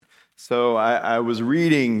So I was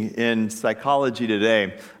reading in Psychology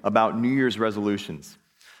Today about New Year's resolutions.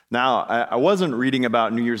 Now, I wasn't reading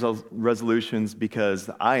about New Year's resolutions because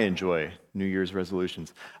I enjoy New Year's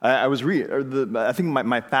resolutions. I think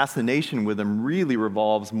my fascination with them really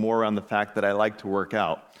revolves more around the fact that I like to work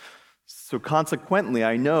out. So consequently,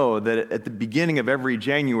 I know that at the beginning of every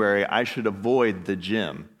January, I should avoid the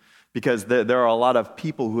gym. Because there are a lot of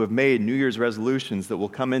people who have made New Year's resolutions that will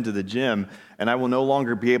come into the gym, and I will no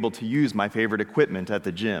longer be able to use my favorite equipment at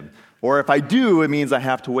the gym. Or if I do, it means I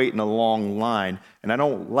have to wait in a long line, and I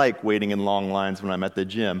don't like waiting in long lines when I'm at the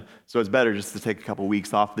gym, so it's better just to take a couple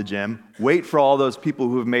weeks off the gym, wait for all those people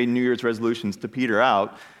who have made New Year's resolutions to peter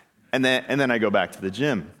out, and then I go back to the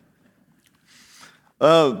gym.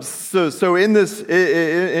 So in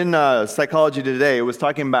Psychology Today, it was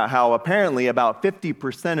talking about how apparently about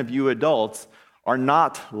 50% of you adults are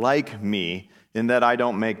not like me in that I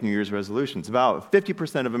don't make New Year's resolutions. About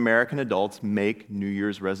 50% of American adults make New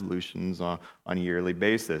Year's resolutions on a yearly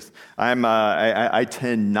basis. I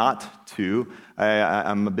tend not to.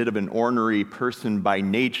 I'm a bit of an ornery person by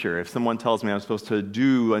nature. If someone tells me I'm supposed to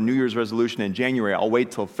do a New Year's resolution in January, I'll wait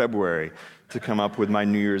till February to come up with my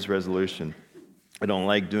New Year's resolution. I don't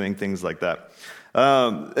like doing things like that.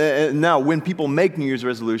 Now, when people make New Year's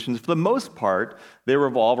resolutions, for the most part, they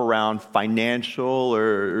revolve around financial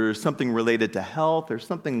or something related to health or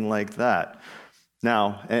something like that.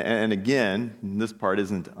 Now, and again, this part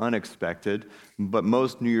isn't unexpected, but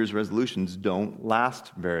most New Year's resolutions don't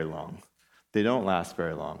last very long. They don't last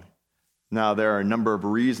very long. Now, there are a number of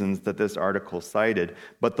reasons that this article cited,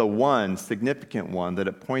 but the one significant one that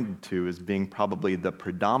it pointed to as being probably the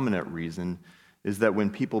predominant reason is that when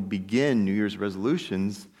people begin New Year's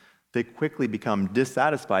resolutions, they quickly become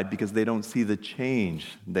dissatisfied because they don't see the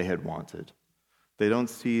change they had wanted. They don't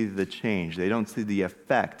see the change. They don't see the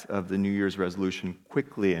effect of the New Year's resolution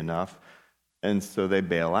quickly enough, and so they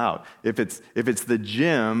bail out. If it's the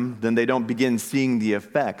gym, then they don't begin seeing the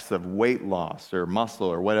effects of weight loss or muscle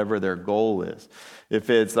or whatever their goal is. If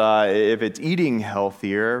it's eating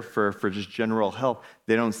healthier for just general health,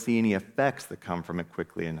 they don't see any effects that come from it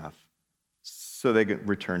quickly enough. So they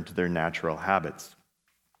return to their natural habits.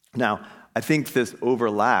 Now, I think this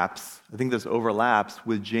overlaps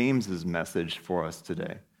with James's message for us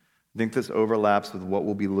today. I think this overlaps with what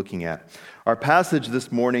we'll be looking at. Our passage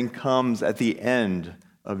this morning comes at the end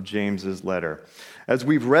of James's letter. As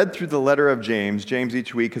we've read through the letter of James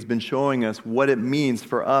each week has been showing us what it means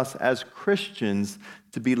for us as Christians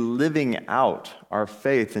to be living out our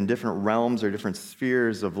faith in different realms or different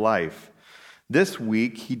spheres of life. This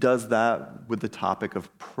week, he does that with the topic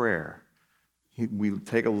of prayer. We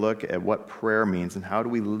take a look at what prayer means and how do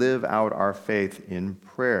we live out our faith in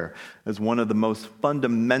prayer as one of the most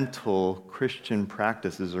fundamental Christian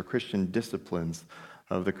practices or Christian disciplines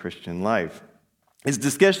of the Christian life. His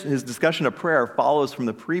discussion of prayer follows from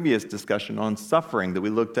the previous discussion on suffering that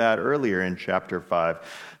we looked at earlier in chapter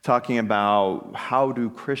 5, talking about how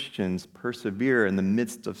do Christians persevere in the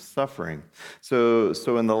midst of suffering. So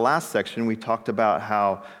in the last section, we talked about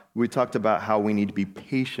how we need to be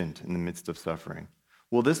patient in the midst of suffering.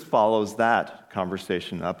 Well, this follows that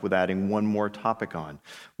conversation up with adding one more topic on.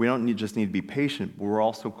 We don't just need to be patient, but we're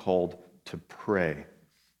also called to pray.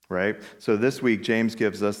 Right? So this week, James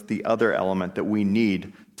gives us the other element that we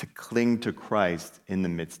need to cling to Christ in the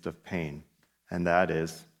midst of pain, and that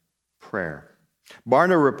is prayer.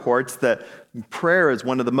 Barna reports that prayer is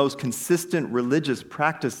one of the most consistent religious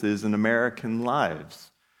practices in American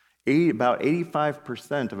lives. About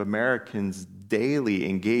 85% of Americans daily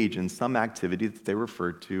engage in some activity that they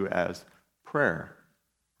refer to as prayer.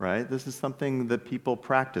 Right? This is something that people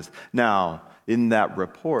practice. Now, in that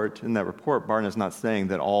report, Barna's not saying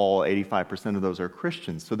that all 85% of those are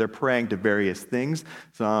Christians. So they're praying to various things,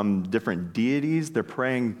 some different deities. They're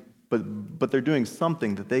praying, but they're doing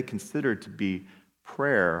something that they consider to be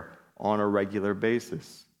prayer on a regular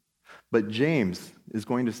basis. But James is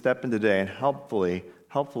going to step in today and helpfully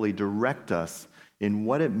direct us in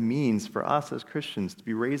what it means for us as Christians to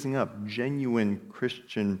be raising up genuine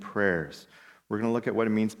Christian prayers. We're going to look at what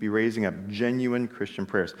it means to be raising up genuine Christian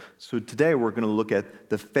prayers. So today we're going to look at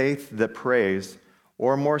the faith that prays,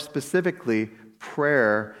 or more specifically,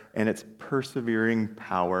 prayer and its persevering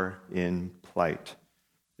power in plight.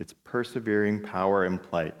 Its persevering power in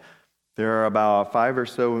plight. There are about five or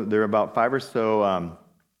so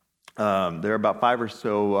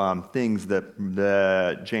things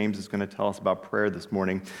that James is going to tell us about prayer this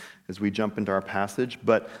morning as we jump into our passage.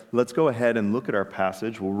 But let's go ahead and look at our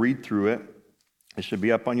passage. We'll read through it. It should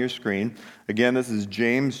be up on your screen. Again, this is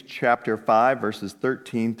James chapter 5, verses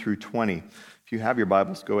 13 through 20. If you have your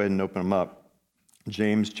Bibles, go ahead and open them up.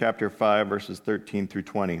 James chapter 5, verses 13 through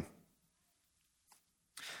 20.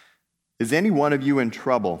 Is any one of you in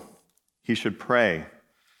trouble? He should pray.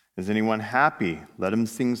 Is anyone happy? Let him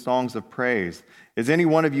sing songs of praise. Is any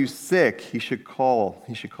one of you sick? He should call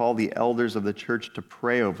the elders of the church to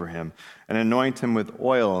pray over him and anoint him with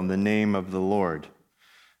oil in the name of the Lord.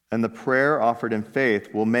 And the prayer offered in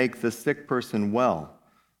faith will make the sick person well.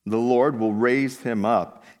 The Lord will raise him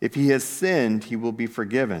up. If he has sinned, he will be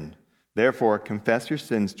forgiven. Therefore, confess your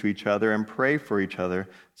sins to each other and pray for each other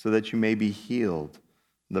so that you may be healed.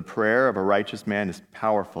 The prayer of a righteous man is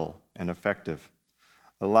powerful and effective.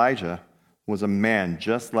 Elijah was a man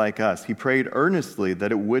just like us. He prayed earnestly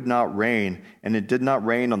that it would not rain, and it did not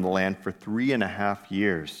rain on the land for 3.5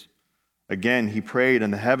 years. Again, he prayed,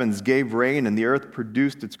 and the heavens gave rain, and the earth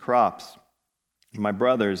produced its crops. My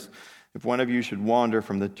brothers, if one of you should wander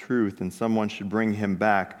from the truth and someone should bring him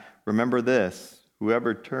back, remember this: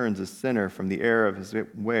 whoever turns a sinner from the error of his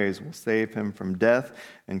ways will save him from death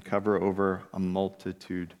and cover over a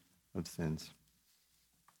multitude of sins.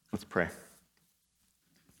 Let's pray.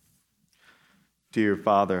 Dear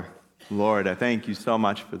Father, Lord, I thank you so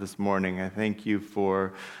much for this morning. I thank you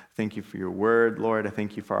for your word, Lord. I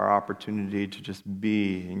thank you for our opportunity to just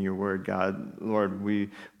be in your word, God. Lord, we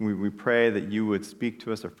pray that you would speak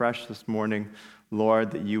to us afresh this morning.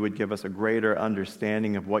 Lord, that you would give us a greater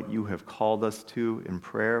understanding of what you have called us to in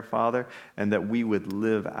prayer, Father, and that we would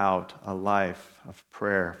live out a life of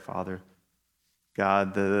prayer, Father.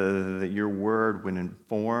 God, that your word would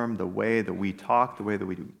inform the way that we talk, the way that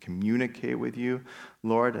we communicate with you,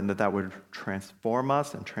 Lord, and that would transform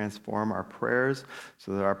us and transform our prayers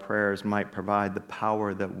so that our prayers might provide the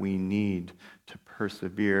power that we need to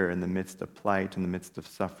persevere in the midst of plight, in the midst of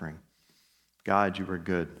suffering. God, you are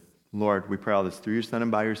good. Lord, we pray all this through your Son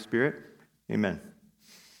and by your Spirit. Amen.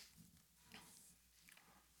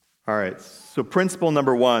 All right, so principle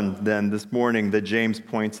number one then this morning that James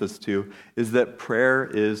points us to is that prayer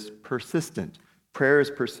is persistent. Prayer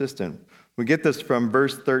is persistent. We get this from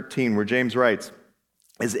verse 13 where James writes,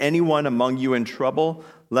 "Is anyone among you in trouble?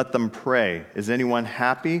 Let them pray. Is anyone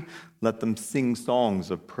happy? Let them sing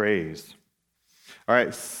songs of praise." All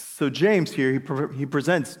right, so James here, he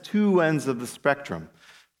presents two ends of the spectrum.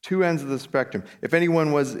 Two ends of the spectrum. If anyone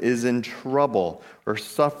is in trouble or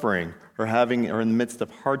suffering or in the midst of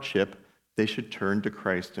hardship, they should turn to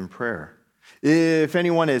Christ in prayer. If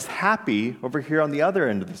anyone is happy over here on the other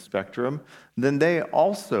end of the spectrum, then they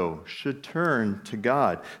also should turn to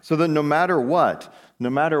God. So that no matter what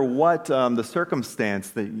the circumstance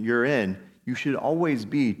that you're in, you should always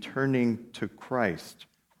be turning to Christ,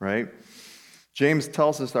 right? James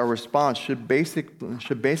tells us our response should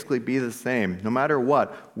basically be the same. No matter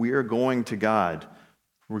what, we are going to God,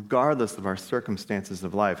 regardless of our circumstances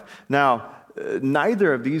of life. Now,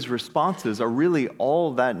 neither of these responses are really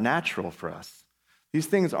all that natural for us. These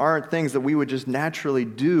things aren't things that we would just naturally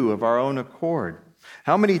do of our own accord.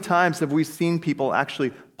 How many times have we seen people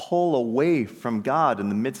actually pull away from God in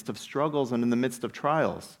the midst of struggles and in the midst of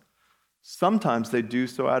trials? Sometimes they do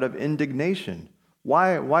so out of indignation.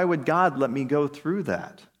 Why would God let me go through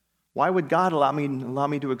that? Why would God allow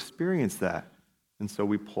me to experience that? And so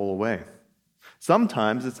we pull away.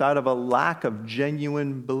 Sometimes it's out of a lack of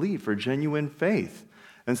genuine belief or genuine faith.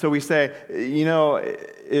 And so we say,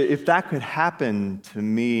 if that could happen to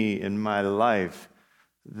me in my life,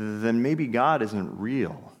 then maybe God isn't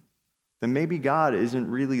real. Then maybe God isn't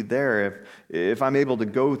really there if I'm able to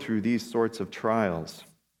go through these sorts of trials.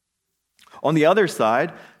 On the other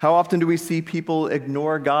side, how often do we see people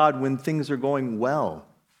ignore God when things are going well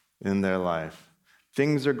in their life?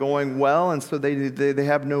 Things are going well, and so they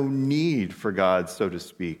have no need for God, so to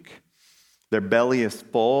speak. Their belly is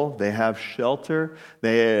full. They have shelter.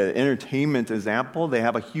 Entertainment is ample. They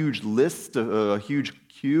have a huge list, a huge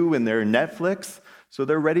queue in their Netflix, so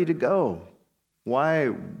they're ready to go. Why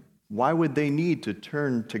would they need to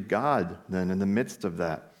turn to God then in the midst of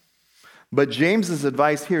that? But James's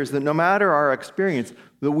advice here is that no matter our experience,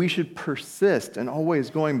 that we should persist and always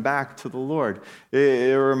going back to the Lord.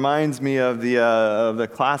 It reminds me of the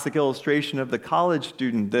classic illustration of the college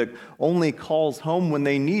student that only calls home when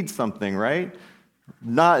they need something, right?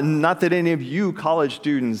 Not that any of you college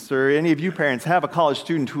students or any of you parents have a college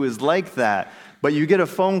student who is like that, but you get a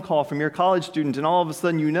phone call from your college student and all of a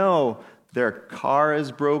sudden you know their car is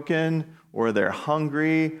broken, or they're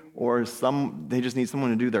hungry, or they just need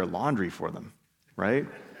someone to do their laundry for them, right?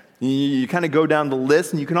 You kind of go down the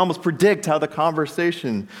list, and you can almost predict how the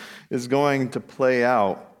conversation is going to play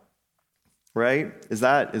out, right? Is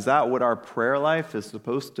that what our prayer life is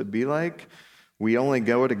supposed to be like? We only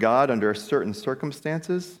go to God under certain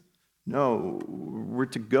circumstances? No, we're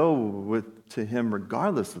to go to him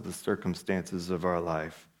regardless of the circumstances of our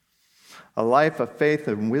life. A life of faith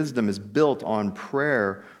and wisdom is built on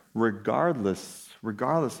prayer regardless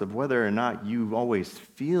of whether or not you always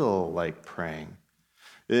feel like praying.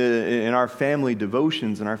 In our family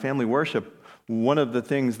devotions and our family worship, one of the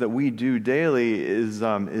things that we do daily is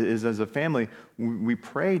as a family, we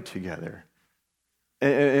pray together.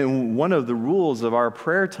 And one of the rules of our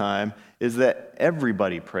prayer time is that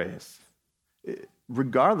everybody prays,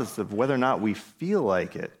 regardless of whether or not we feel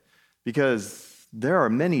like it. Because there are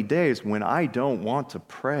many days when I don't want to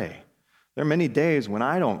pray. There are many days when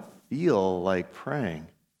I don't feel like praying,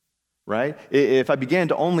 right? If I began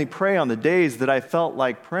to only pray on the days that I felt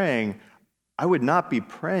like praying, I would not be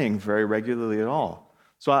praying very regularly at all.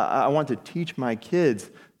 So I want to teach my kids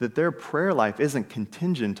that their prayer life isn't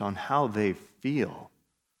contingent on how they feel.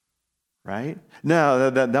 Right?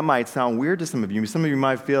 Now, that might sound weird to some of you. Some of you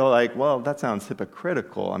might feel like, well, that sounds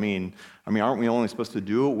hypocritical. I mean, aren't we only supposed to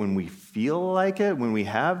do it when we feel like it, when we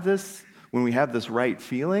have this right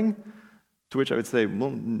feeling? To which I would say,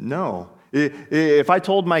 well, no. If I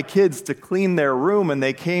told my kids to clean their room and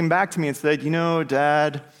they came back to me and said,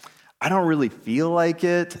 Dad, I don't really feel like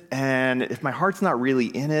it, and if my heart's not really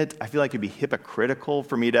in it, I feel like it'd be hypocritical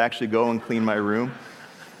for me to actually go and clean my room.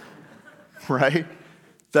 Right?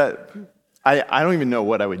 That I don't even know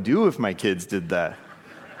what I would do if my kids did that.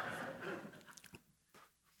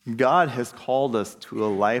 God has called us to a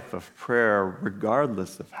life of prayer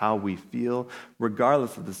regardless of how we feel,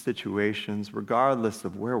 regardless of the situations, regardless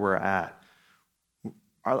of where we're at.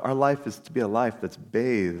 Our life is to be a life that's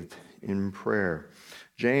bathed in prayer.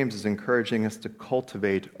 James is encouraging us to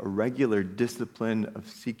cultivate a regular discipline of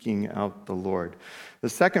seeking out the Lord. The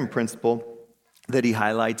second principle that he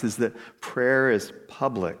highlights is that prayer is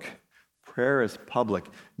public. Prayer is public.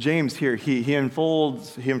 James here, he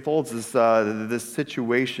unfolds this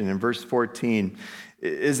situation in verse 14.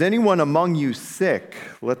 Is anyone among you sick?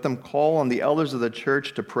 Let them call on the elders of the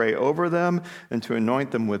church to pray over them and to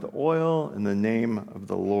anoint them with oil in the name of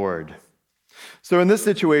the Lord. So in this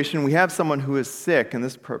situation, we have someone who is sick, and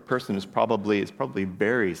this person is probably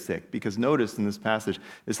very sick, because notice in this passage,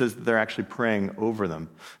 it says that they're actually praying over them.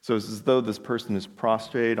 So it's as though this person is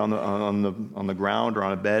prostrate on the ground or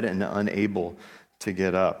on a bed and unable to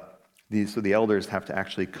get up. So the elders have to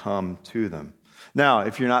actually come to them. Now,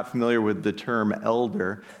 if you're not familiar with the term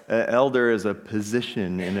elder, elder is a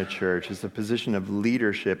position in a church. It's a position of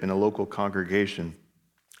leadership in a local congregation.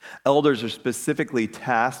 Elders are specifically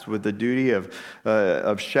tasked with the duty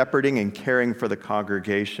of shepherding and caring for the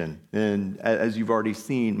congregation. And as you've already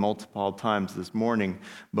seen multiple times this morning,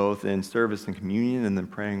 both in service and communion and then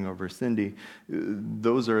praying over Cindy,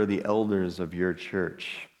 those are the elders of your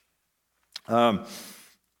church. And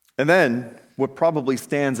then what probably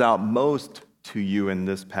stands out most to you in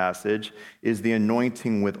this passage is the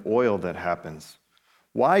anointing with oil that happens.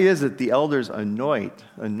 Why is it the elders anoint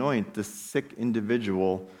the sick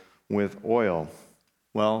individual with oil?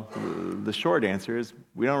 Well, the short answer is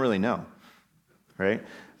we don't really know, right?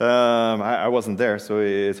 I wasn't there, so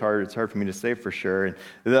it's hard for me to say for sure.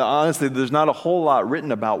 And honestly, there's not a whole lot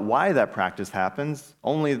written about why that practice happens,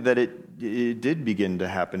 only that it did begin to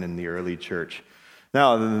happen in the early church.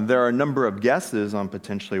 Now, there are a number of guesses on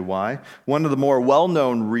potentially why. One of the more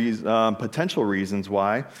well-known potential reasons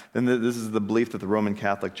why, and this is the belief that the Roman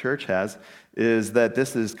Catholic Church has, is that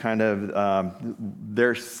this is kind of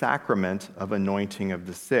their sacrament of anointing of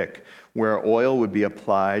the sick, where oil would be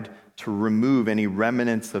applied to remove any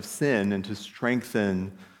remnants of sin and to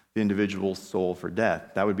strengthen the individual's soul for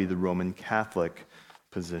death. That would be the Roman Catholic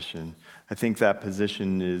position. I think that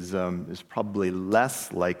position is probably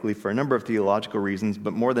less likely for a number of theological reasons,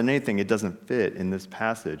 but more than anything, it doesn't fit in this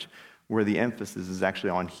passage where the emphasis is actually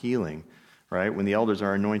on healing, right? When the elders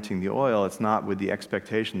are anointing the oil, it's not with the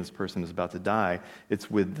expectation this person is about to die,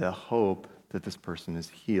 it's with the hope that this person is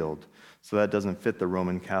healed. So that doesn't fit the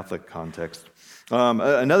Roman Catholic context.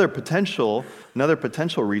 Another potential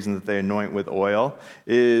reason that they anoint with oil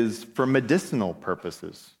is for medicinal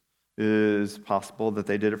purposes. It is possible that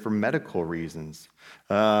they did it for medical reasons.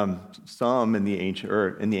 Some in the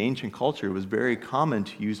ancient culture, it was very common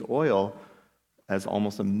to use oil as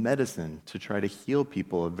almost a medicine to try to heal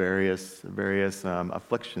people of various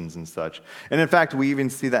afflictions and such. And in fact, we even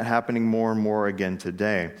see that happening more and more again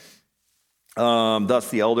today. Thus,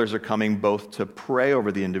 the elders are coming both to pray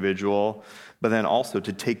over the individual, but then also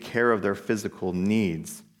to take care of their physical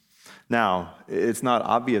needs. Now, it's not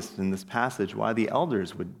obvious in this passage why the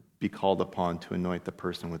elders would be called upon to anoint the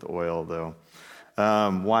person with oil, though.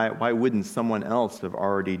 Why wouldn't someone else have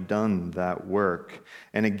already done that work?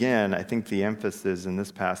 And again, I think the emphasis in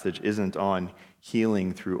this passage isn't on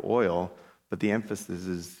healing through oil, but the emphasis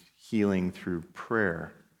is healing through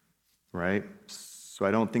prayer, right? So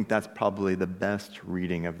I don't think that's probably the best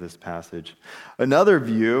reading of this passage. Another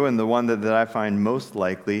view, and the one that I find most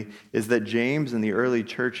likely, is that James and the early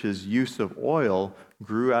church's use of oil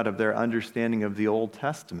grew out of their understanding of the Old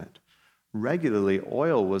Testament. Regularly,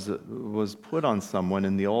 oil was put on someone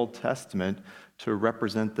in the Old Testament to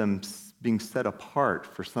represent them being set apart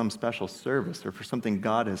for some special service or for something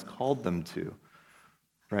God has called them to.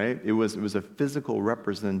 Right? It was a physical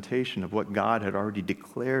representation of what God had already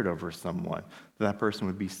declared over someone. That person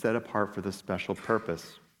would be set apart for this special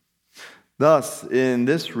purpose. Thus, in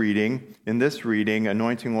this reading,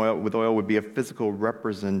 anointing oil with oil would be a physical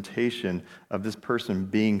representation of this person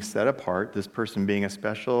being set apart, this person being a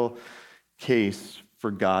special case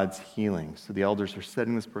for God's healing. So the elders are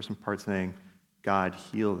setting this person apart, saying, God,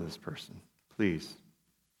 heal this person, please.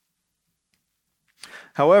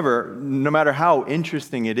 However, no matter how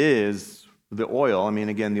interesting it is, the oil,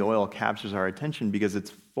 again, the oil captures our attention because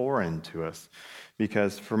it's foreign to us.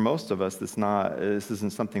 Because for most of us, this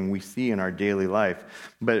isn't something we see in our daily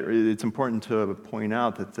life. But it's important to point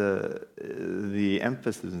out that the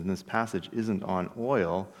emphasis in this passage isn't on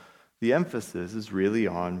oil. The emphasis is really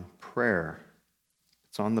on prayer.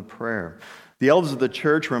 It's on the prayer. The elders of the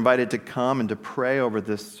church were invited to come and to pray over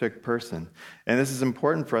this sick person. And this is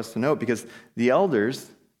important for us to note because the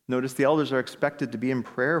elders are expected to be in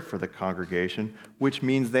prayer for the congregation, which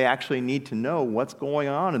means they actually need to know what's going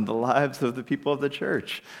on in the lives of the people of the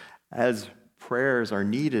church. As prayers are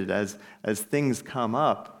needed, as things come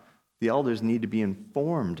up, the elders need to be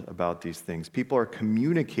informed about these things. People are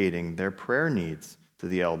communicating their prayer needs to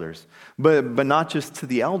the elders, but not just to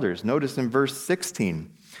the elders. Notice in verse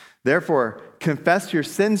 16, therefore, confess your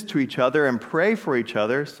sins to each other and pray for each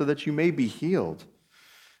other so that you may be healed.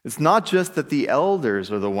 It's not just that the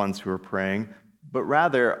elders are the ones who are praying, but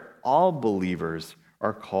rather all believers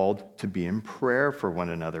are called to be in prayer for one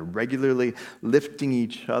another, regularly lifting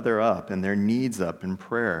each other up and their needs up in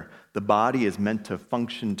prayer. The body is meant to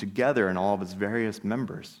function together in all of its various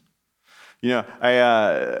members.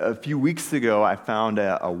 A few weeks ago, I found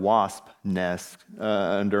a wasp nest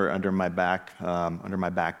under my back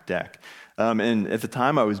deck. And at the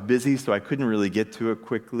time, I was busy, so I couldn't really get to it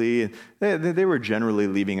quickly. They were generally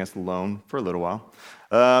leaving us alone for a little while.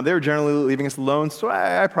 They were generally leaving us alone, so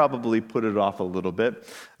I probably put it off a little bit.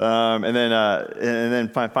 And then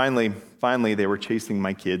finally, they were chasing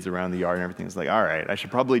my kids around the yard and everything. It's like, all right, I should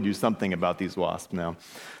probably do something about these wasps now.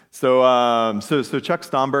 So Chuck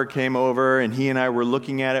Stomberg came over, and he and I were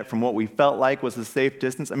looking at it from what we felt like was a safe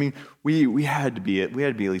distance. We had to be at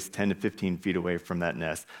least 10 to 15 feet away from that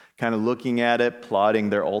nest, kind of looking at it, plotting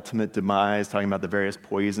their ultimate demise, talking about the various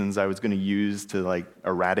poisons I was going to use to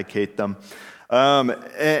eradicate them.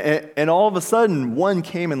 And all of a sudden, one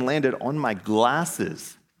came and landed on my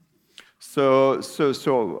glasses. So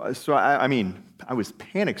I was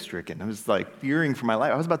panic-stricken. I was fearing for my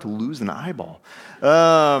life. I was about to lose an eyeball.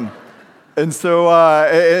 And so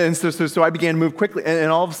I began to move quickly,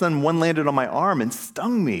 and all of a sudden, one landed on my arm and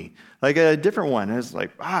stung me, like a different one. I was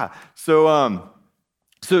like, ah. So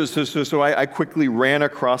I quickly ran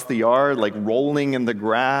across the yard, rolling in the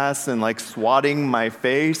grass and swatting my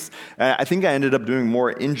face. And I think I ended up doing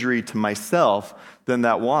more injury to myself than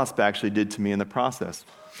that wasp actually did to me in the process.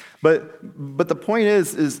 But the point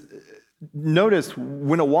is notice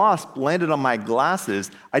when a wasp landed on my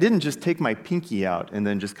glasses, I didn't just take my pinky out and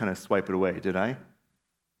then just kind of swipe it away, did I?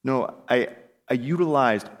 No, I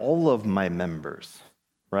utilized all of my members,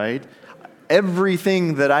 right?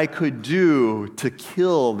 Everything that I could do to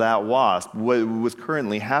kill that wasp was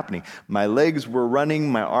currently happening. My legs were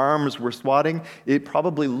running, my arms were swatting. It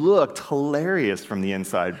probably looked hilarious from the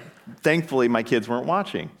inside. Thankfully, my kids weren't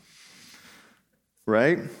watching,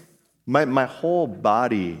 right? My whole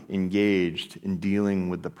body engaged in dealing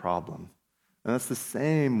with the problem. And that's the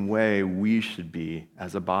same way we should be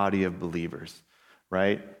as a body of believers,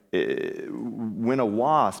 right? When a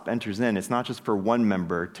wasp enters in, it's not just for one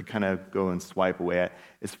member to kind of go and swipe away at,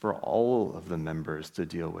 it's for all of the members to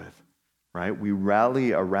deal with, right? We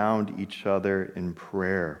rally around each other in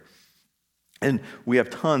prayer. And we have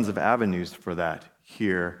tons of avenues for that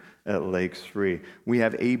here at Lakes Free. We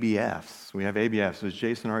have ABFs. As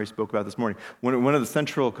Jason already spoke about this morning. One of the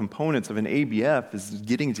central components of an ABF is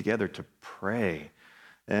getting together to pray.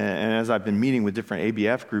 And as I've been meeting with different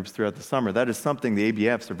ABF groups throughout the summer, that is something the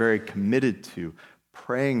ABFs are very committed to,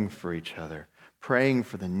 praying for each other, praying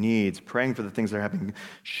for the needs, praying for the things that are happening,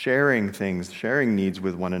 sharing needs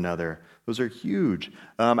with one another. Those are huge.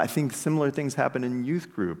 I think similar things happen in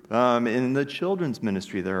youth group. In the children's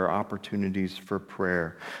ministry, there are opportunities for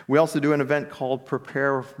prayer. We also do an event called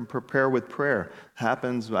Prepare with Prayer.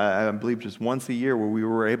 Happens, I believe, just once a year, where we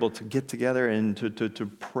were able to get together and to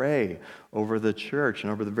pray over the church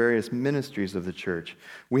and over the various ministries of the church.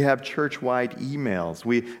 We have church-wide emails.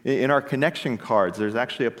 In our connection cards, there's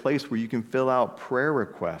actually a place where you can fill out prayer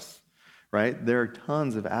requests. Right? There are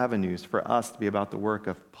tons of avenues for us to be about the work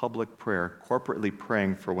of public prayer, corporately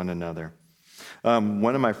praying for one another.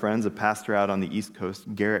 One of my friends, a pastor out on the East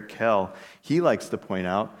Coast, Garrett Kell, he likes to point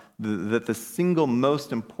out that the single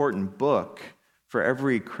most important book for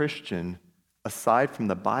every Christian, aside from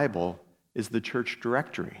the Bible, is the church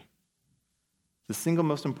directory. The single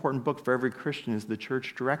most important book for every Christian is the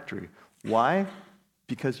church directory. Why?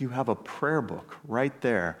 Because you have a prayer book right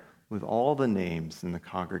there with all the names in the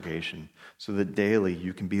congregation, so that daily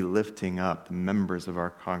you can be lifting up the members of our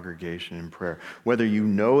congregation in prayer. Whether you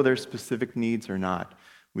know their specific needs or not,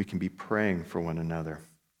 we can be praying for one another.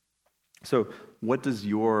 So what does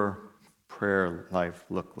your prayer life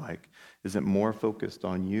look like? Is it more focused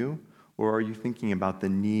on you, or are you thinking about the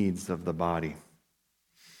needs of the body?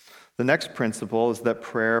 The next principle is that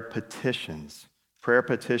prayer petitions. Prayer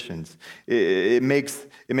petitions. It makes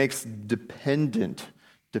dependent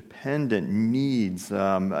needs,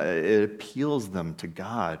 it appeals them to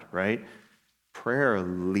God, right? Prayer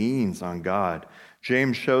leans on God.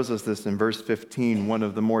 James shows us this in verse 15, one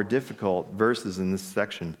of the more difficult verses in this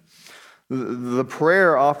section. The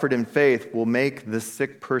prayer offered in faith will make the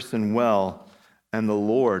sick person well, and the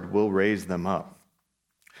Lord will raise them up.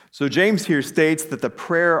 So James here states that the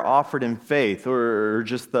prayer offered in faith, or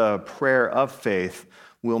just the prayer of faith,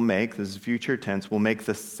 will make, this is future tense, will make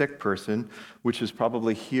the sick person, which is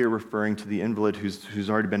probably here referring to the invalid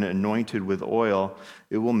who's already been anointed with oil,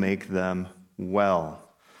 it will make them well.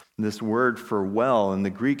 This word for well in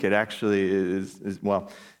the Greek, it actually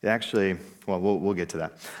we'll get to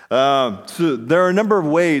that. So there are a number of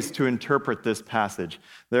ways to interpret this passage.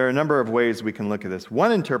 There are a number of ways we can look at this.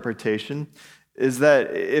 One interpretation is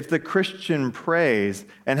that if the Christian prays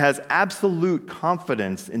and has absolute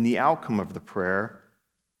confidence in the outcome of the prayer,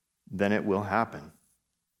 then it will happen.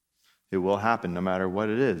 It will happen no matter what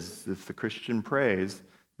it is. If the Christian prays,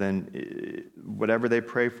 then whatever they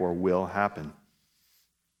pray for will happen.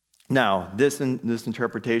 Now, this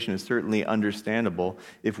interpretation is certainly understandable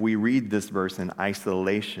if we read this verse in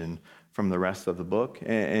isolation from the rest of the book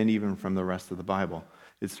and even from the rest of the Bible.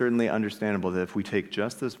 It's certainly understandable that if we take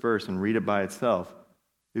just this verse and read it by itself,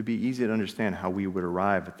 it would be easy to understand how we would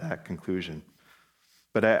arrive at that conclusion.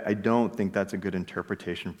 But I don't think that's a good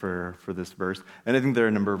interpretation for this verse. And I think there are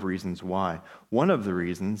a number of reasons why. One of the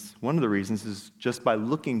reasons is just by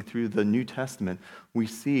looking through the New Testament, we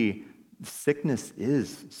see sickness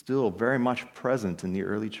is still very much present in the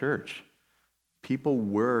early church. People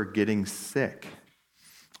were getting sick,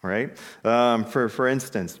 right? For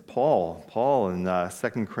instance, Paul in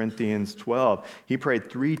 2 Corinthians 12, he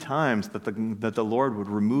prayed 3 times that the Lord would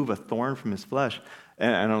remove a thorn from his flesh.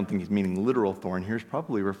 And I don't think he's meaning literal thorn here. He's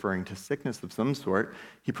probably referring to sickness of some sort.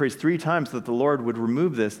 He prays 3 times that the Lord would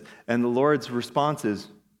remove this, and the Lord's response is,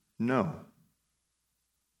 no.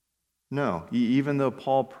 No. Even though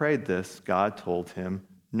Paul prayed this, God told him,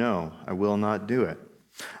 no, I will not do it.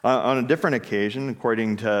 On a different occasion,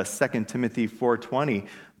 according to 2 Timothy 4:20,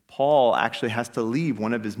 Paul actually has to leave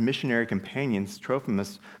one of his missionary companions,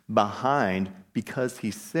 Trophimus, behind because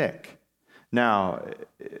he's sick. Now,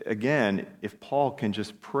 again, if Paul can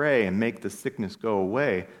just pray and make the sickness go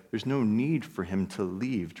away, there's no need for him to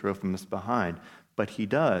leave Trophimus behind. But he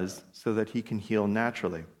does so that he can heal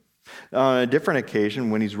naturally. On a different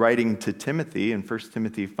occasion, when he's writing to Timothy in 1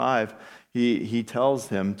 Timothy 5, he tells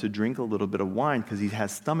him to drink a little bit of wine because he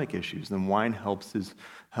has stomach issues, and wine helps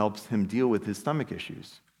him deal with his stomach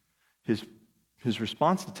issues. His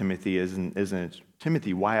response to Timothy isn't,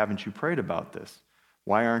 Timothy, why haven't you prayed about this?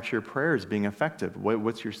 Why aren't your prayers being effective?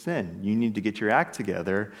 What's your sin? You need to get your act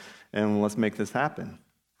together, and let's make this happen,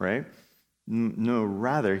 right? No,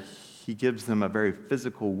 rather, he gives them a very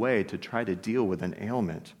physical way to try to deal with an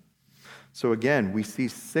ailment. So again, we see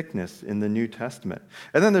sickness in the New Testament.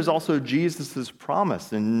 And then there's also Jesus'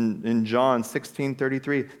 promise in John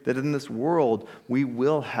 16:33 that in this world we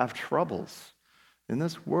will have troubles. In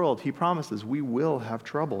this world, he promises we will have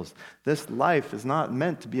troubles. This life is not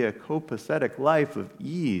meant to be a copacetic life of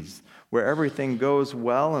ease where everything goes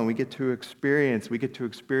well and we get to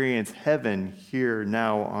experience heaven here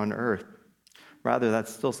now on earth. Rather,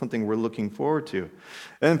 that's still something we're looking forward to.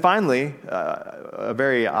 And finally, a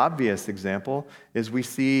very obvious example is we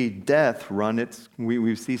see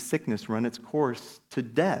sickness run its course to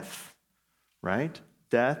death. right?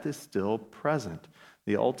 Death is still present.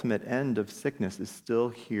 The ultimate end of sickness is still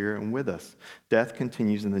here and with us. Death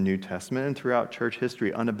continues in the New Testament and throughout church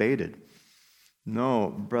history unabated. No,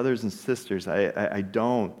 brothers and sisters, I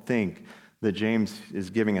don't think that James is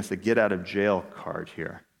giving us a get-out-of-jail card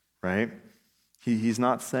here, right? He's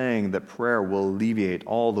not saying that prayer will alleviate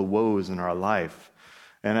all the woes in our life.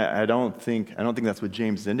 And I don't think that's what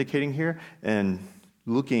James is indicating here. And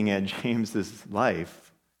looking at James's life,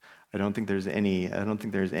 I don't think there's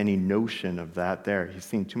any notion of that there. He's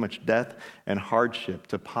seen too much death and hardship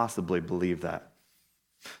to possibly believe that.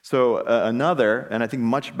 So another, and I think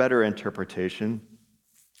much better interpretation,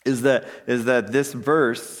 is that this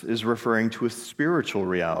verse is referring to a spiritual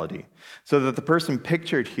reality. So that the person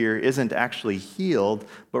pictured here isn't actually healed,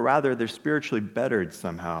 but rather they're spiritually bettered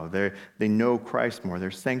somehow. They know Christ more. They're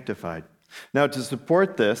sanctified. Now, to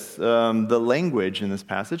support this, the language in this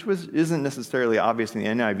passage isn't necessarily obvious in the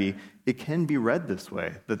NIV. It can be read this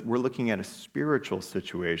way, that we're looking at a spiritual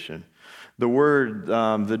situation. The word,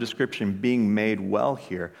 the description, being made well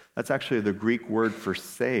here, that's actually the Greek word for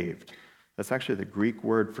saved. That's actually the Greek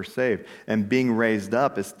word for saved. And being raised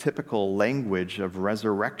up is typical language of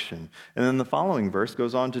resurrection. And then the following verse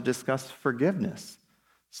goes on to discuss forgiveness.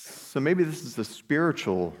 So maybe this is the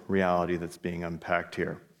spiritual reality that's being unpacked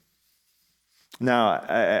here. Now,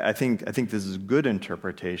 I think this is good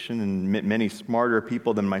interpretation, and many smarter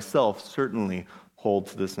people than myself certainly hold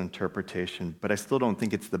to this interpretation, but I still don't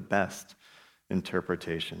think it's the best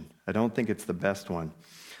interpretation. I don't think it's the best one.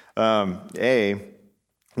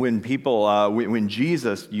 When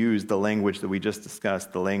Jesus used the language that we just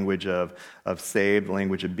discussed, the language of saved, the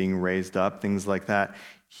language of being raised up, things like that,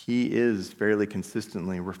 he is fairly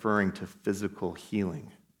consistently referring to physical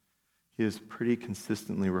healing. He is pretty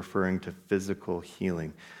consistently referring to physical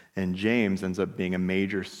healing. And James ends up being a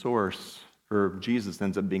major source, or Jesus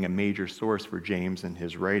ends up being a major source for James in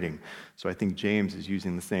his writing. So I think James is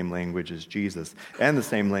using the same language as Jesus, and the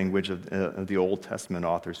same language of the Old Testament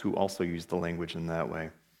authors who also use the language in that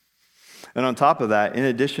way. And on top of that, in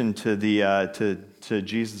addition to to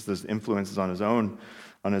Jesus' influences on his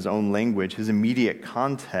own language, his immediate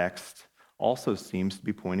context also seems to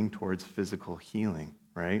be pointing towards physical healing,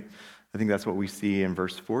 right? I think that's what we see in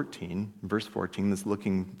verse 14. Verse 14 is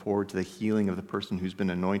looking forward to the healing of the person who's been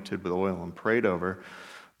anointed with oil and prayed over.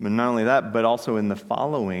 But not only that, but also in the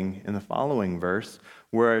following verse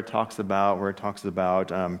where it talks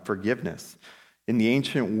about forgiveness. In the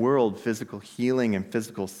ancient world, physical healing and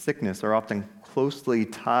physical sickness are often closely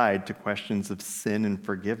tied to questions of sin and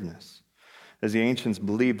forgiveness, as the ancients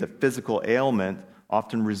believed that physical ailment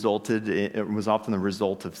was often the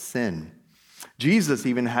result of sin. Jesus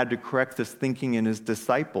even had to correct this thinking in his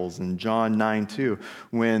disciples in John 9:2.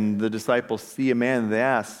 When the disciples see a man, they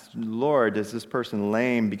ask, "Lord, is this person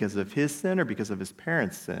lame because of his sin or because of his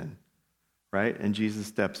parents' sin?" Right? And Jesus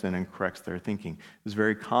steps in and corrects their thinking. It was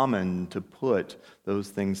very common to put those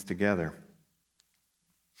things together.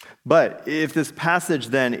 But if this passage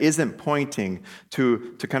then isn't pointing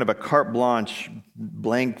to kind of a carte blanche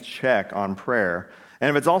blank check on prayer, and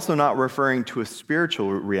if it's also not referring to a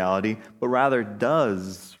spiritual reality, but rather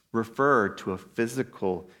does refer to a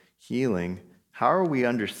physical healing, how are we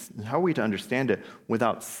to understand it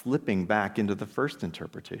without slipping back into the first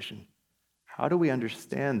interpretation? How do we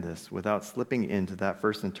understand this without slipping into that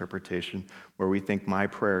first interpretation where we think my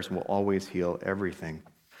prayers will always heal everything?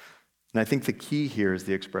 And I think the key here is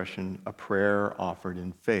the expression, a prayer offered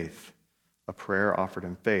in faith. A prayer offered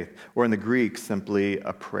in faith. Or in the Greek, simply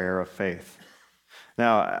a prayer of faith.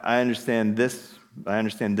 Now, I understand this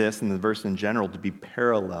and the verse in general to be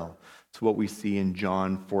parallel to what we see in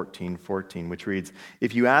John 14:14, which reads,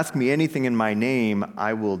 "If you ask me anything in my name,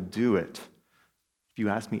 I will do it." If you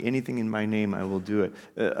ask me anything in my name, I will do it.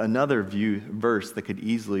 Another verse that could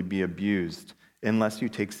easily be abused unless you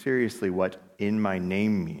take seriously what in my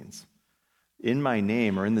name means. In my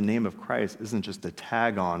name, or in the name of Christ, isn't just a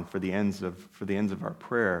tag on for the ends of our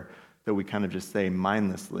prayer that we kind of just say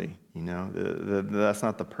mindlessly. That's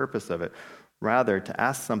not the purpose of it. Rather, to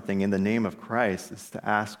ask something in the name of Christ is to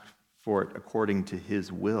ask for it according to his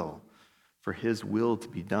will, for his will to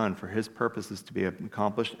be done, for his purposes to be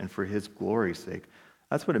accomplished, and for his glory's sake.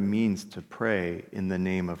 That's what it means to pray in the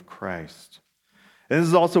name of Christ. And this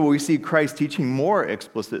is also what we see Christ teaching more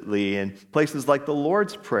explicitly in places like the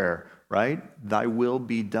Lord's Prayer, right? Thy will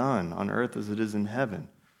be done on earth as it is in heaven.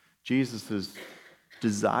 Jesus'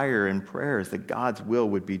 desire and prayer is that God's will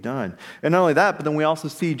would be done. And not only that, but then we also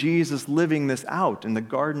see Jesus living this out in the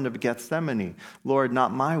Garden of Gethsemane. Lord,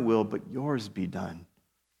 not my will, but yours be done.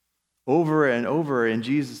 Over and over in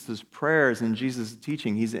Jesus' prayers and Jesus'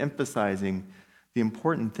 teaching, he's emphasizing The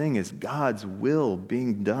important thing is God's will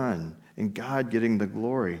being done and God getting the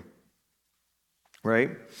glory.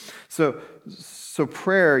 Right? So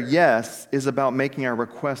prayer, yes, is about making our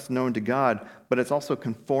requests known to God, but it's also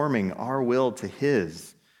conforming our will to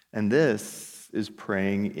His. And this is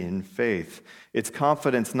praying in faith. It's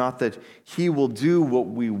confidence not that He will do what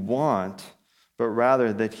we want, but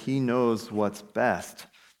rather that He knows what's best.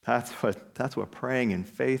 That's what praying in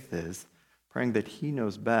faith is. Praying that He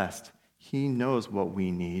knows best. He knows what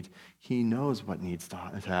we need. He knows what needs to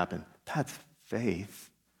happen. That's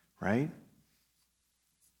faith, right?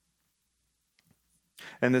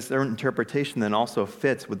 And this interpretation then also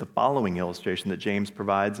fits with the following illustration that James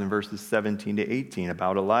provides in verses 17 to 18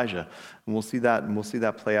 about Elijah. And we'll see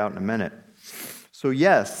that play out in a minute. So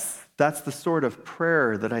yes, that's the sort of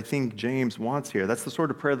prayer that I think James wants here. That's the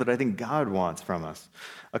sort of prayer that I think God wants from us.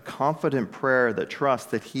 A confident prayer that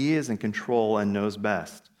trusts that He is in control and knows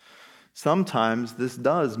best. Sometimes this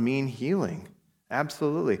does mean healing.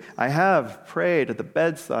 Absolutely. I have prayed at the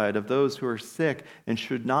bedside of those who are sick and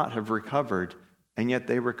should not have recovered, and yet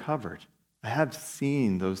they recovered. I have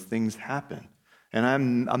seen those things happen. And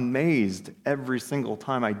I'm amazed every single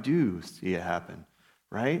time I do see it happen,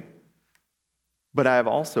 right? But I have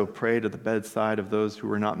also prayed at the bedside of those who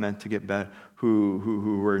were not meant to get better,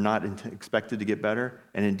 who were not expected to get better,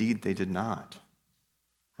 and indeed they did not,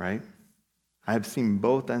 right? I have seen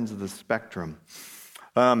both ends of the spectrum.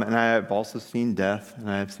 And I have also seen death, and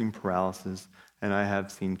I have seen paralysis, and I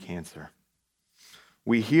have seen cancer.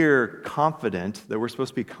 We hear confident, that we're supposed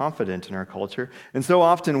to be confident in our culture, and so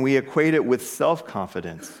often we equate it with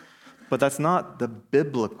self-confidence. But that's not the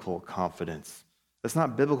biblical confidence. That's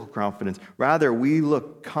not biblical confidence. Rather, we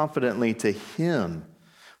look confidently to Him.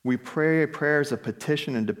 We pray prayers of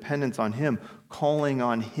petition and dependence on Him, calling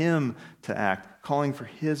on Him to act, calling for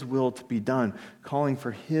His will to be done, calling for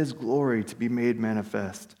His glory to be made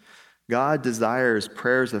manifest. God desires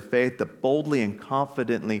prayers of faith that boldly and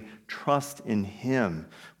confidently trust in Him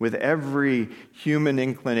with every human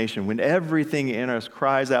inclination, when everything in us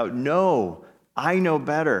cries out, "No, I know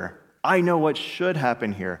better. I know what should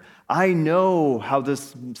happen here. I know how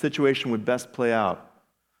this situation would best play out."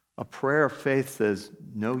 A prayer of faith says,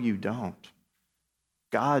 "No, you don't.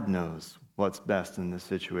 God knows what's best in this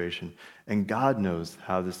situation, and God knows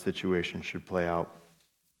how this situation should play out."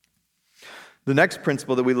 The next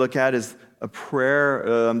principle that we look at is that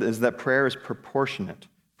prayer is proportionate.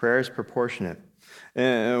 Prayer is proportionate.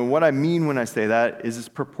 And what I mean when I say that is it's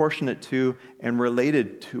proportionate to and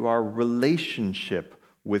related to our relationship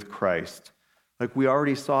with Christ. Like we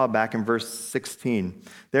already saw back in verse 16.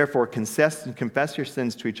 Therefore, confess your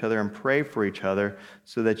sins to each other and pray for each other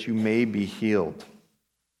so that you may be healed.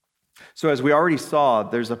 So as we already saw,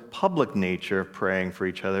 there's a public nature of praying for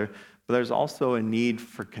each other, but there's also a need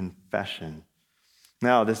for confession.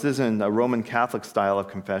 Now, this isn't a Roman Catholic style of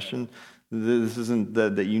confession. This isn't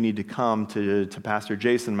that you need to come to Pastor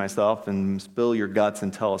Jason and myself and spill your guts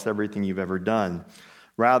and tell us everything you've ever done.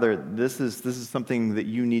 Rather, this is something that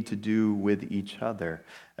you need to do with each other.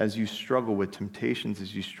 As you struggle with temptations,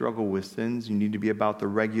 as you struggle with sins, you need to be about the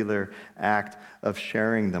regular act of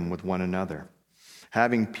sharing them with one another.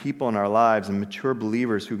 Having people in our lives and mature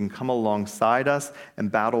believers who can come alongside us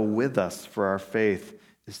and battle with us for our faith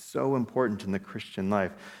is so important in the Christian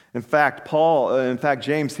life. In fact,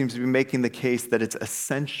 James seems to be making the case that it's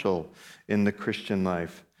essential in the Christian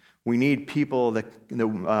life. We need people to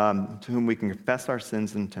whom we can confess our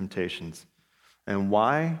sins and temptations. And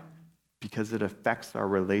why? Because it affects our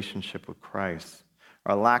relationship with Christ.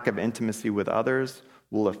 Our lack of intimacy with others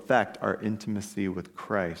will affect our intimacy with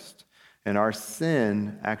Christ. And our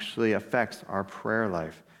sin actually affects our prayer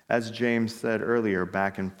life. As James said earlier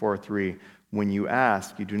back in 4:3, when you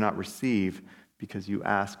ask, you do not receive because you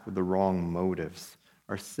ask with the wrong motives.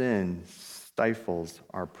 Our sin stifles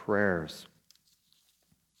our prayers.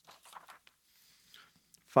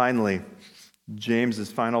 Finally,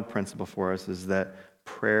 James's final principle for us is that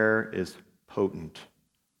prayer is potent.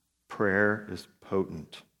 Prayer is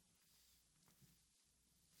potent.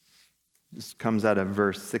 This comes out of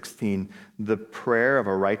verse 16. The prayer of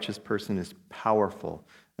a righteous person is powerful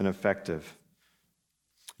and effective.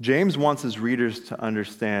 James wants his readers to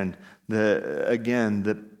understand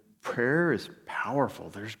that prayer is powerful.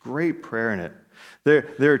 There's great prayer in it.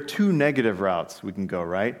 There are two negative routes we can go,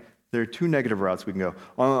 right? There are two negative routes we can go.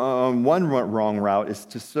 On one wrong route is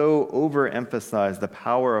to so overemphasize the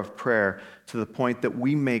power of prayer to the point that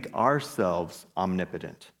we make ourselves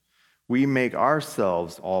omnipotent. We make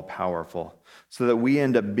ourselves all-powerful so that we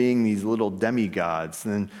end up being these little demigods.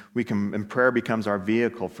 And prayer becomes our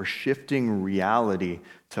vehicle for shifting reality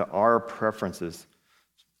to our preferences,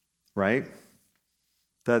 right?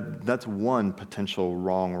 That's one potential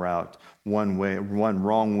wrong route, one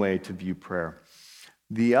wrong way to view prayer.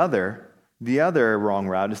 The other wrong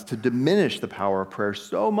route is to diminish the power of prayer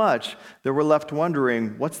so much that we're left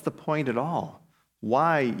wondering, what's the point at all?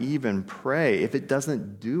 Why even pray if it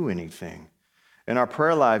doesn't do anything? And our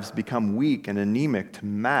prayer lives become weak and anemic to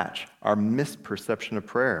match our misperception of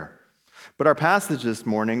prayer. But our passage this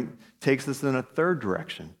morning takes us in a third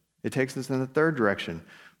direction. It takes us in a third direction.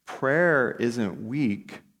 Prayer isn't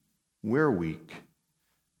weak, we're weak.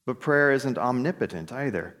 But prayer isn't omnipotent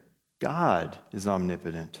either. God is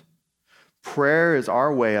omnipotent. Prayer is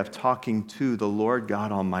our way of talking to the Lord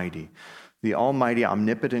God Almighty, the almighty,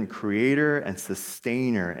 omnipotent creator and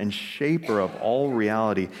sustainer and shaper of all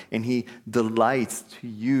reality. And he delights to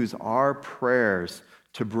use our prayers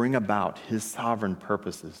to bring about his sovereign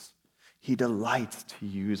purposes. He delights to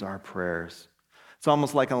use our prayers. It's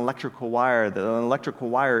almost like an electrical wire. An electrical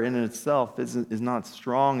wire in itself is not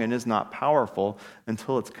strong and is not powerful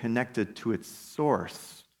until it's connected to its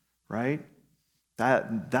source, right?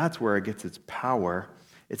 That's where it gets its power.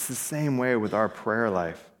 It's the same way with our prayer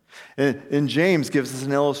life. And James gives us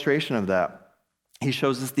an illustration of that. He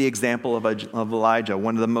shows us the example of Elijah,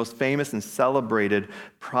 one of the most famous and celebrated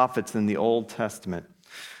prophets in the Old Testament.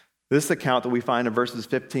 This account that we find in verses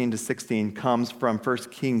 15 to 16 comes from 1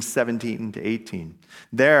 Kings 17 to 18.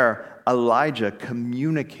 There, Elijah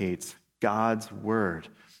communicates God's word,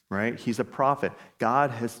 right? He's a prophet.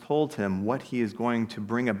 God has told him what he is going to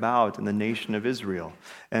bring about in the nation of Israel.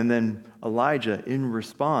 And then Elijah, in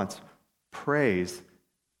response, prays,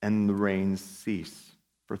 and the rains cease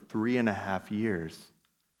for 3.5 years.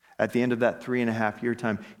 At the end of that 3.5 year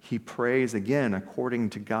time, he prays again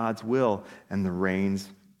according to God's will, and the rains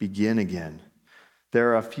begin again. There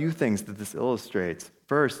are a few things that this illustrates.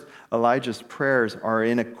 First, Elijah's prayers are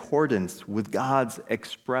in accordance with God's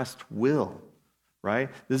expressed will, right?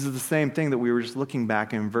 This is the same thing that we were just looking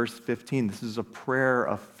back in verse 15. This is a prayer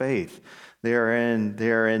of faith. They are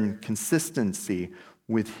in consistency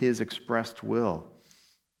with his expressed will.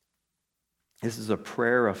 This is a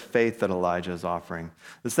prayer of faith that Elijah is offering.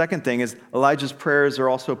 The second thing is Elijah's prayers are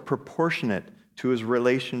also proportionate to his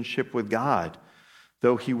relationship with God.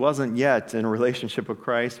 Though he wasn't yet in a relationship with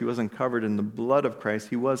Christ, he wasn't covered in the blood of Christ,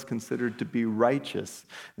 he was considered to be righteous.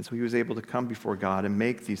 And so he was able to come before God and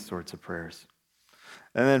make these sorts of prayers.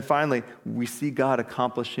 And then finally, we see God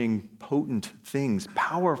accomplishing potent things,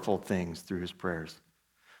 powerful things through his prayers.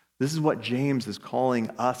 This is what James is calling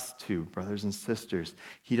us to, brothers and sisters.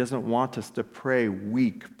 He doesn't want us to pray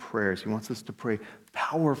weak prayers. He wants us to pray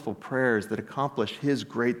powerful prayers that accomplish his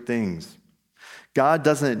great things. God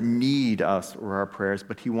doesn't need us or our prayers,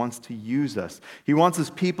 but he wants to use us. He wants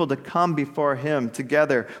his people to come before him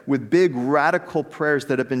together with big radical prayers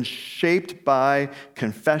that have been shaped by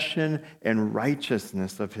confession and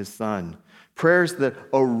righteousness of his Son. Prayers that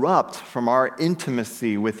erupt from our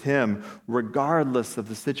intimacy with him, regardless of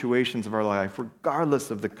the situations of our life,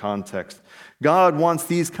 regardless of the context. God wants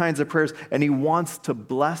these kinds of prayers, and he wants to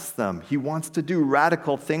bless them. He wants to do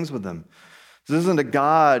radical things with them. This isn't a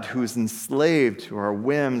God who is enslaved to our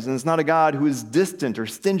whims, and it's not a God who is distant or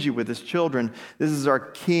stingy with his children. This is our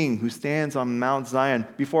King who stands on Mount Zion,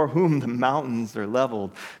 before whom the mountains are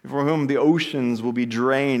leveled, before whom the oceans will be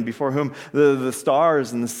drained, before whom the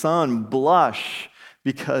stars and the sun blush,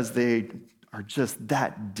 because they are just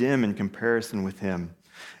that dim in comparison with him.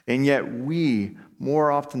 And yet we,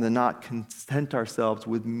 more often than not, content ourselves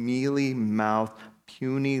with mealy-mouthed,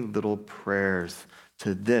 puny little prayers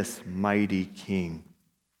to this mighty King.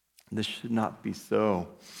 This should not be so.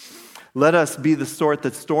 Let us be the sort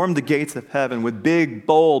that storm the gates of heaven with big,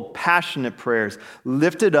 bold, passionate prayers,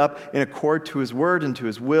 lifted up in accord to his word and to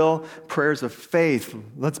his will, prayers of faith.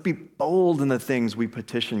 Let's be bold in the things we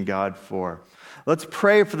petition God for. Let's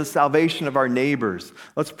pray for the salvation of our neighbors.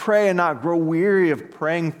 Let's pray and not grow weary of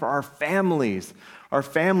praying for our families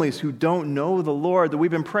who don't know the Lord, that we've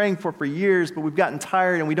been praying for years, but we've gotten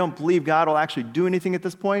tired and we don't believe God will actually do anything at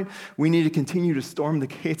this point. We need to continue to storm the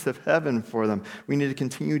gates of heaven for them. We need to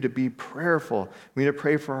continue to be prayerful. We need to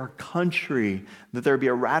pray for our country, that there would be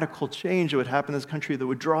a radical change that would happen in this country that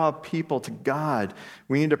would draw people to God.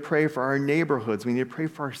 We need to pray for our neighborhoods. We need to pray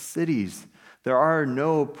for our cities. There are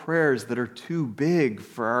no prayers that are too big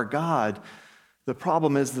for our God. The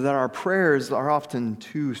problem is that our prayers are often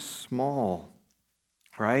too small.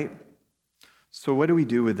 Right? So what do we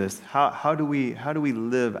do with this? How do we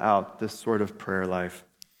live out this sort of prayer life?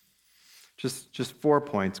 Just 4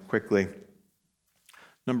 points quickly.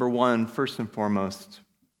 Number one, first and foremost,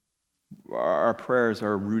 our prayers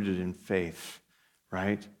are rooted in faith,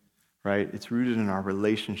 right? right? It's rooted in our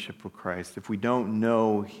relationship with Christ. If we don't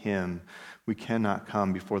know him, we cannot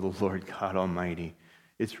come before the Lord God Almighty.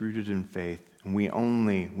 It's rooted in faith, and we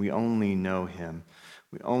only know him.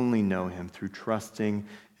 We only know him through trusting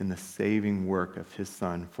in the saving work of his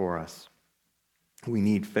Son for us. We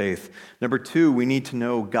need faith. Number 2, we need to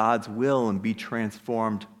know God's will and be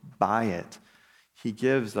transformed by it. He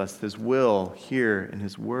gives us his will here in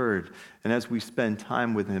his word. And as we spend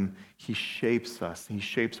time with him, he shapes us. He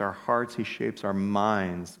shapes our hearts. He shapes our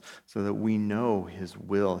minds so that we know his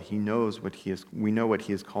will. We know what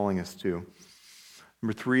he is calling us to.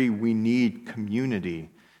 Number 3, we need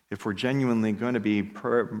community. If we're genuinely going to be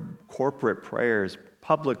corporate prayers,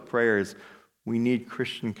 public prayers, we need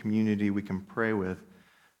Christian community we can pray with.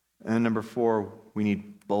 And number 4, we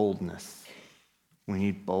need boldness. We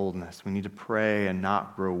need boldness. We need to pray and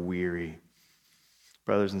not grow weary.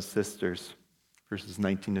 Brothers and sisters, verses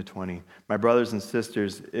 19 to 20. My brothers and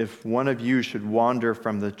sisters, if one of you should wander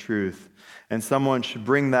from the truth and someone should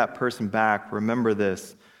bring that person back, remember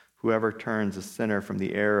this: whoever turns a sinner from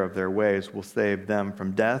the error of their ways will save them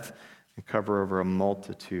from death and cover over a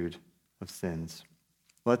multitude of sins.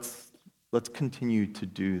 Let's continue to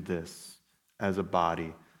do this as a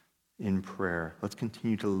body in prayer. Let's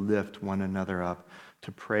continue to lift one another up,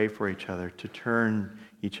 to pray for each other, to turn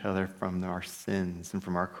each other from our sins and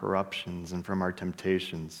from our corruptions and from our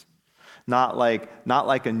temptations. Not like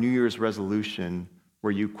a New Year's resolution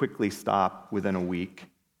where you quickly stop within a week,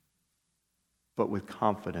 but with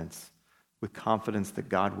confidence that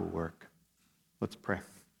God will work. Let's pray.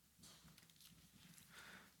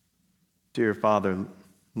 Dear Father,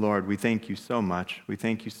 Lord, we thank you so much. We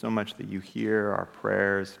thank you so much that you hear our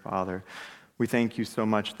prayers, Father. We thank you so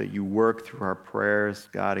much that you work through our prayers,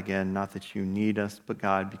 God, again, not that you need us, but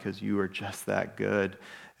God, because you are just that good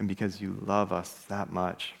and because you love us that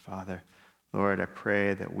much, Father. Lord, I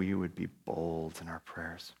pray that we would be bold in our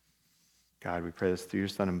prayers. God, we pray this through your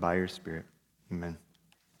Son and by your Spirit. Amen.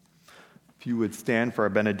 If you would stand for our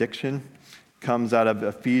benediction, comes out of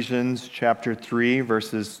Ephesians chapter 3,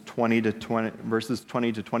 verses 20 to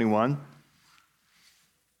 21.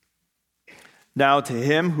 Now to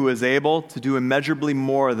him who is able to do immeasurably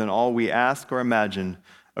more than all we ask or imagine,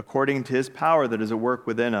 according to his power that is at work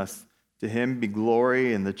within us, to him be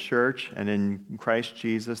glory in the church and in Christ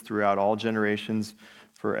Jesus throughout all generations,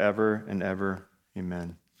 forever and ever.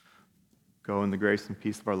 Amen. Go in the grace and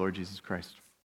peace of our Lord Jesus Christ.